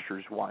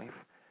pastor's wife,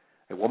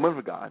 a woman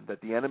of God,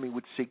 that the enemy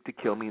would seek to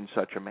kill me in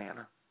such a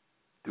manner,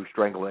 through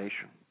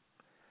strangulation.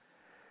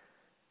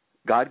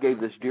 God gave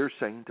this dear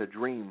saint a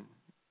dream,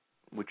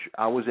 which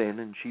I was in,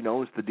 and she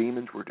knows the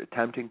demons were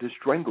attempting to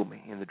strangle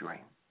me in the dream.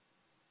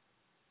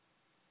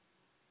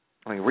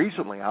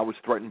 Recently I was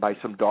threatened by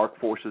some dark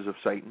forces of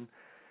Satan,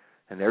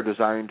 and they're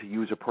desiring to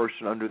use a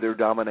person under their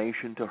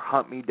domination to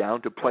hunt me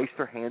down, to place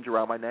their hands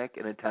around my neck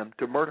and attempt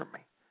to murder me.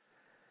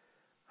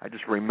 I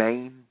just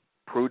remain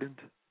prudent.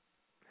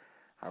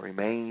 I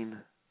remain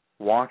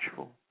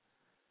watchful,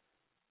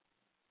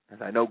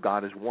 as I know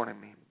God is warning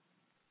me.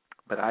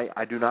 But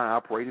I do not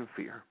operate in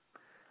fear.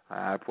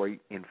 I operate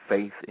in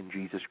faith in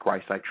Jesus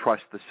Christ. I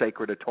trust the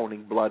sacred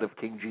atoning blood of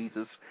King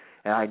Jesus,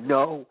 and I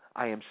know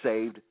I am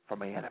saved from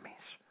my enemies.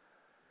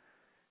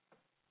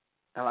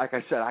 And like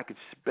I said, I could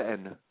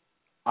spend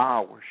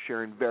hours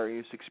sharing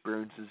various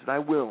experiences, and I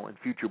will in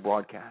future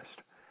broadcasts.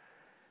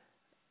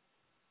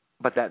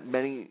 But that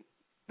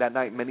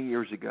night many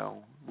years ago,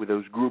 with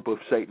those group of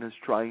Satanists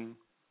trying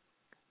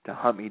to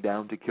hunt me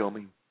down, to kill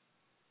me,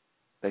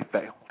 they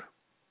failed.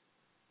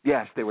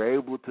 Yes, they were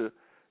able to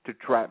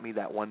trap me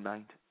that one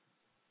night,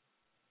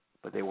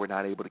 but they were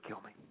not able to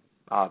kill me,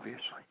 obviously.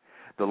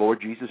 The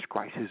Lord Jesus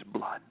Christ, His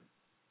blood,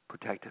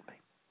 protected me.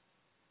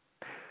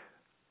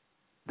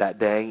 That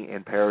day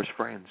in Paris,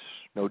 France,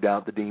 no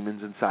doubt the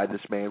demons inside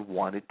this man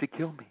wanted to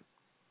kill me.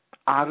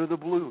 Out of the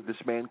blue, this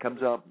man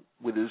comes up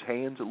with his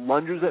hands,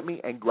 lunges at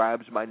me, and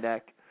grabs my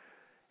neck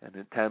in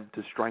an attempt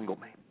to strangle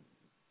me.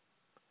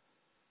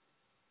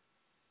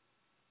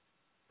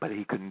 But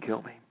he couldn't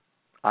kill me.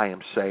 I am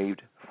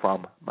saved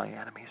from my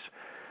enemies.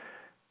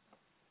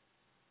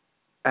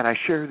 And I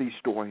share these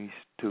stories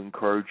to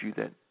encourage you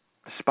that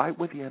despite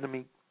what the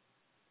enemy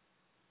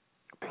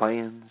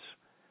plans,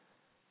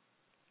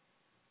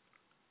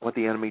 what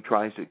the enemy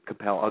tries to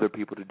compel other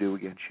people to do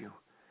against you,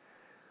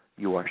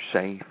 you are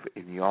safe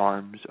in the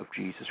arms of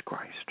Jesus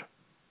Christ.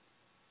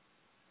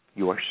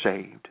 You are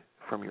saved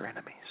from your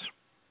enemies.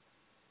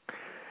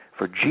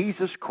 For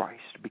Jesus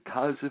Christ,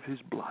 because of His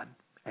blood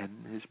and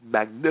His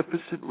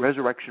magnificent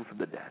resurrection from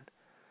the dead,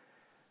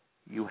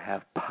 you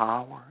have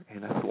power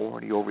and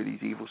authority over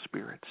these evil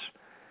spirits,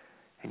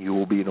 and you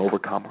will be an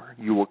overcomer.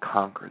 You will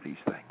conquer these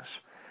things.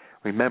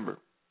 Remember,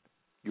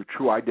 your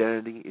true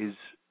identity is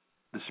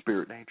the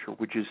spirit nature,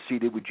 which is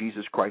seated with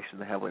Jesus Christ in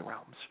the heavenly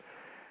realms.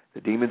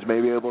 The demons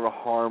may be able to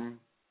harm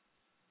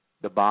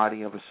the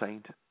body of a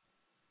saint,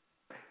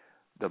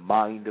 the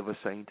mind of a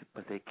saint,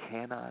 but they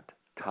cannot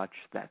touch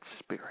that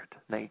spirit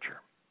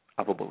nature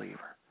of a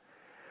believer.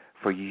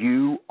 For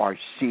you are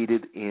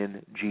seated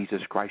in Jesus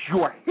Christ.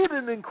 You are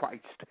hidden in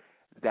Christ.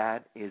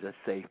 That is a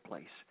safe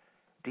place.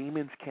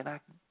 Demons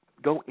cannot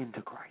go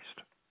into Christ.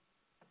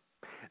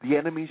 The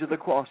enemies of the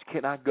cross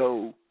cannot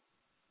go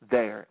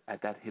there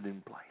at that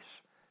hidden place.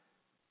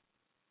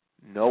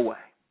 No way.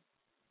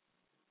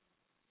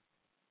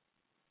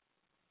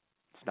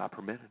 It's not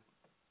permitted.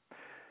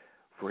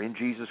 For in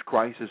Jesus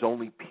Christ is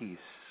only peace,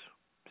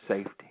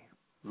 safety,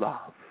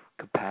 love,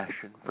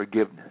 compassion,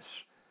 forgiveness,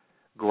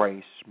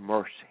 grace,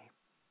 mercy,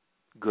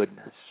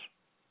 goodness,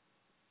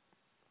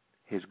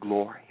 His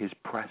glory, His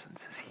presence,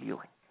 His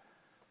healing,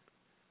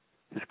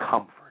 His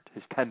comfort,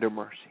 His tender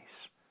mercies.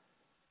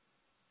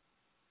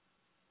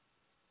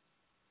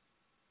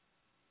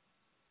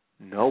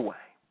 No way.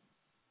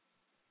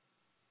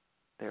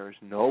 There is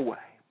no way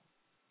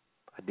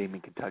a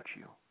demon can touch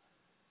you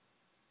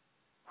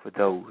for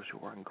those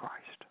who are in Christ.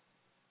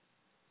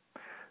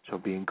 So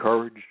be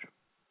encouraged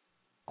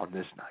on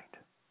this night.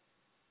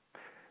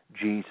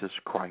 Jesus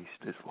Christ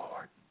is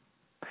Lord.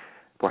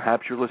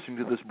 Perhaps you're listening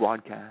to this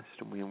broadcast,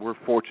 and we're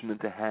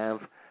fortunate to have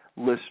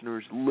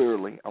listeners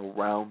literally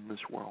around this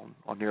world,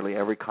 on nearly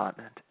every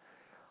continent,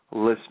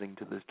 listening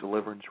to this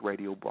Deliverance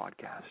radio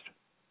broadcast.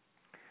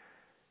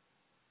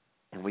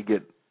 And we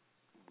get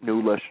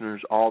new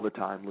listeners all the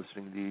time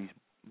listening to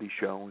these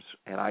shows,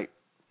 and I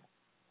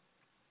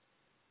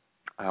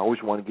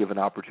always want to give an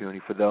opportunity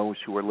for those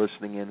who are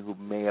listening in who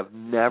may have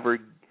never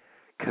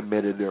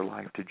committed their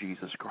life to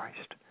Jesus Christ.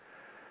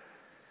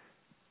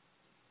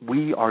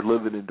 We are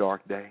living in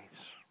dark days,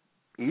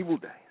 evil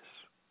days,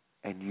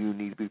 and you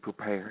need to be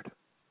prepared.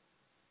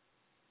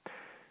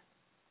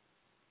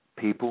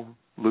 People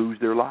lose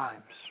their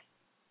lives.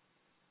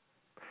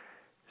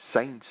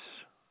 Saints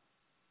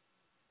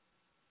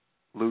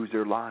lose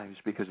their lives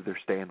because of their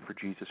stand for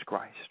Jesus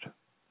Christ.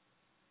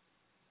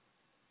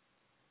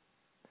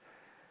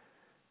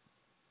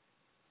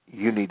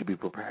 You need to be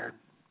prepared,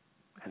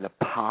 and the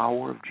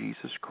power of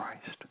Jesus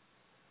Christ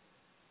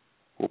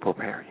will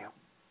prepare you.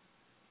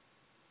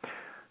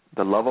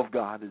 The love of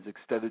God is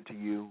extended to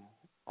you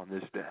on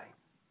this day.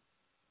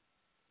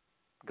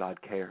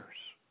 God cares,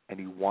 and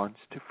He wants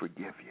to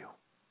forgive you.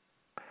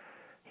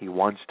 He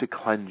wants to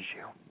cleanse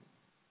you,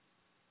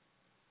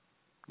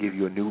 give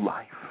you a new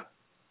life,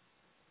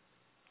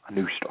 a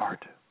new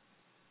start.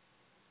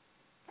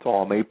 It's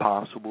all made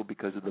possible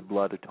because of the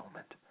blood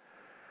atonement,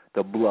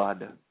 the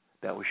blood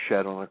that was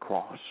shed on the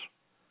cross,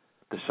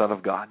 the Son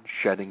of God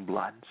shedding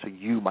blood so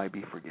you might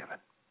be forgiven.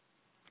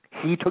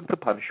 He took the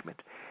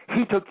punishment.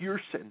 He took your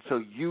sin so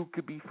you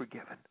could be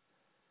forgiven.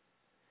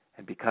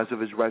 And because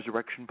of His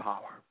resurrection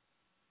power,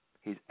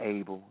 He's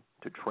able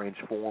to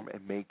transform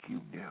and make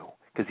you new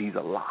because He's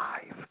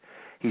alive.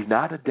 He's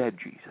not a dead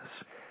Jesus.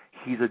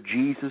 He's a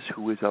Jesus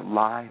who is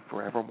alive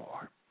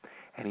forevermore,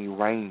 and He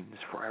reigns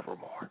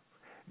forevermore.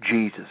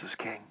 Jesus is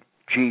King.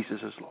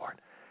 Jesus is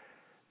Lord.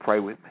 Pray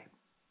with me.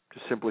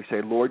 Just simply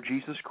say, Lord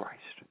Jesus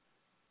Christ,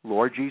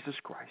 Lord Jesus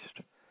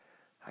Christ,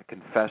 I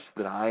confess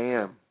that I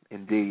am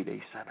indeed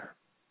a sinner.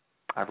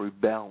 I've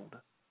rebelled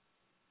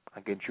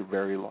against your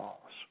very laws.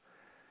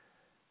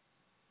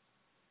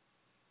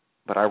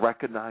 But I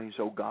recognize,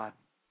 oh God,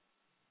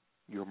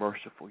 you're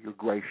merciful, you're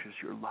gracious,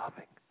 you're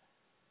loving.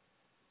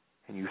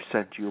 And you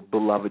sent your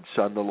beloved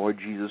Son, the Lord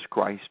Jesus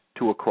Christ,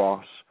 to a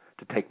cross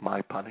to take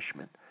my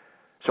punishment.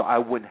 So I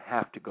wouldn't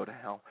have to go to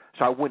hell.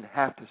 So I wouldn't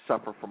have to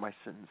suffer for my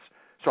sins.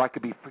 So I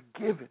could be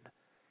forgiven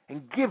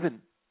and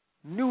given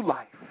new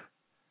life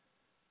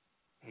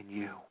in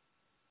you.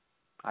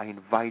 I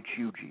invite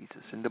you,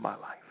 Jesus, into my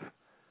life.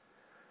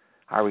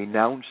 I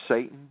renounce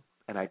Satan,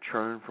 and I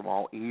turn from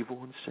all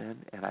evil and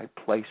sin, and I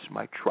place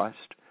my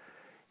trust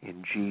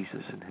in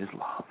Jesus and His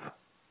love.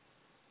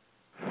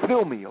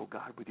 Fill me, O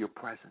God, with your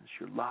presence,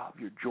 your love,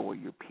 your joy,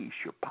 your peace,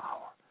 your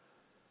power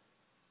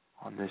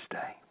on this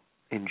day.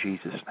 In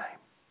Jesus' name.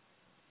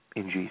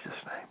 In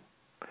Jesus' name.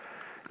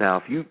 Now,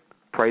 if you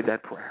pray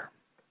that prayer,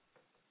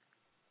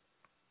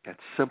 that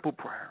simple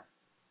prayer,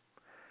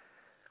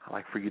 I'd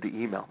like for you to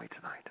email me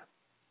tonight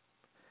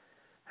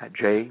at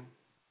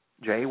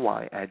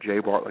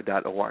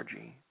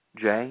jay@jbartlett.org,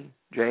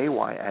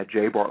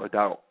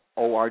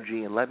 jay@jbartlett.org,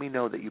 and let me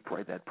know that you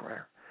prayed that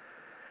prayer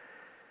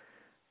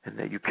and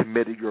that you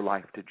committed your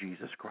life to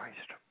Jesus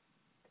Christ,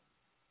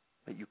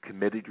 that you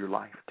committed your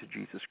life to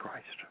Jesus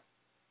Christ.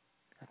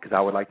 Because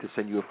I would like to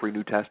send you a free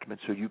New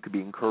Testament so you could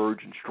be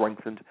encouraged and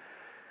strengthened,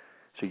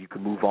 so you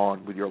can move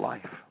on with your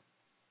life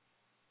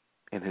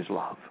in His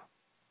love,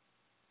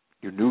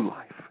 your new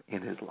life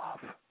in His love.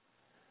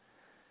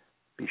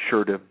 Be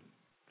sure to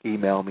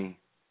email me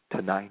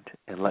tonight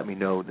and let me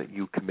know that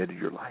you committed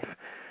your life.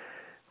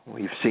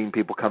 We've seen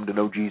people come to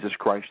know Jesus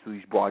Christ through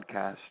these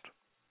broadcasts.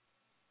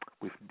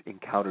 We've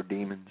encountered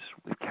demons.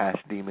 We've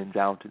cast demons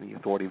out in the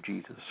authority of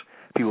Jesus.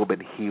 People have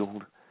been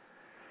healed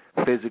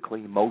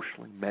physically,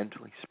 emotionally,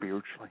 mentally,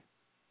 spiritually.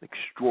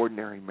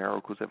 Extraordinary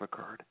miracles have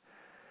occurred.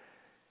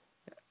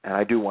 And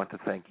I do want to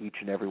thank each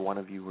and every one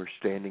of you who are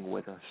standing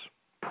with us,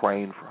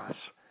 praying for us.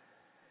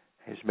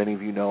 As many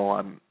of you know,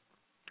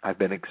 I've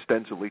been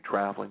extensively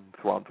traveling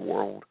throughout the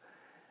world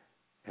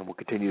and will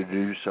continue to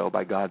do so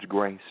by God's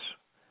grace.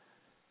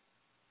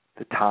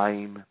 The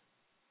time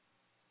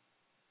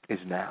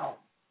is now.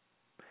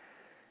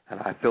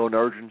 And I feel an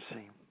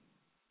urgency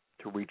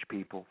to reach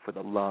people for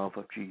the love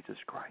of Jesus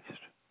Christ.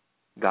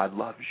 God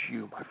loves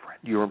you, my friend.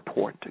 You're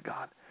important to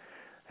God.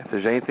 If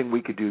there's anything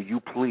we could do, you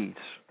please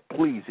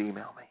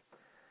email me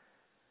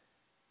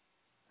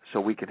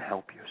so we can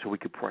help you, so we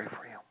can pray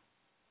for you.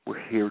 We're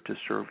here to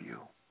serve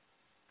you.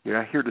 You're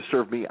not here to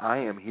serve me. I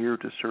am here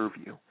to serve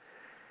you.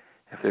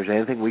 If there's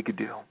anything we could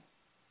do,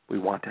 We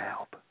want to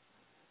help.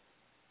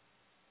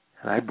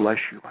 And I bless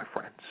you, my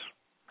friends,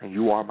 and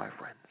you are my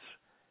friends.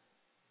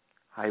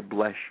 I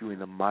bless you in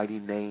the mighty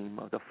name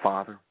of the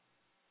Father,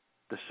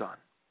 the Son,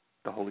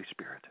 the Holy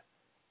Spirit.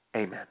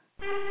 Amen.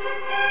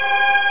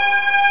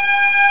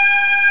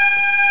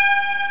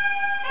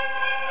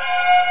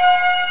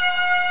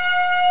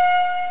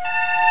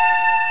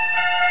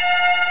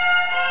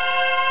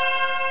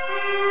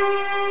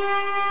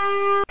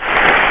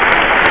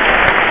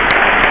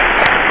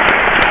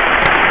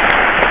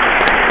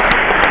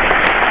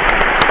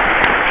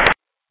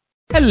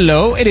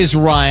 Hello, it is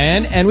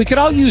Ryan, and we could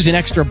all use an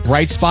extra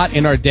bright spot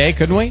in our day,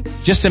 couldn't we?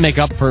 Just to make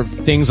up for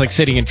things like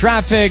sitting in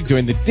traffic,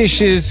 doing the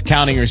dishes,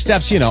 counting your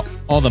steps,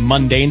 all the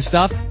mundane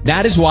stuff.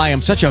 That is why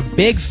I'm such a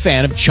big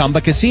fan of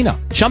Chumba Casino.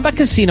 Chumba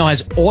Casino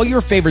has all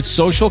your favorite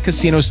social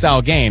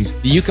casino-style games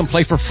that you can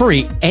play for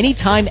free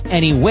anytime,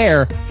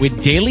 anywhere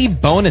with daily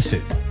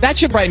bonuses. That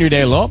should brighten your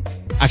day a little.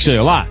 Actually,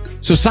 a lot.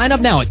 So sign up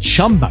now at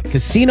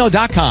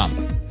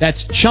ChumbaCasino.com.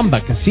 That's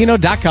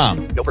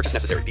ChumbaCasino.com. No purchase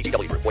necessary.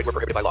 VGW Group. Void where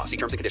prohibited by law. See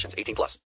terms and conditions. 18+.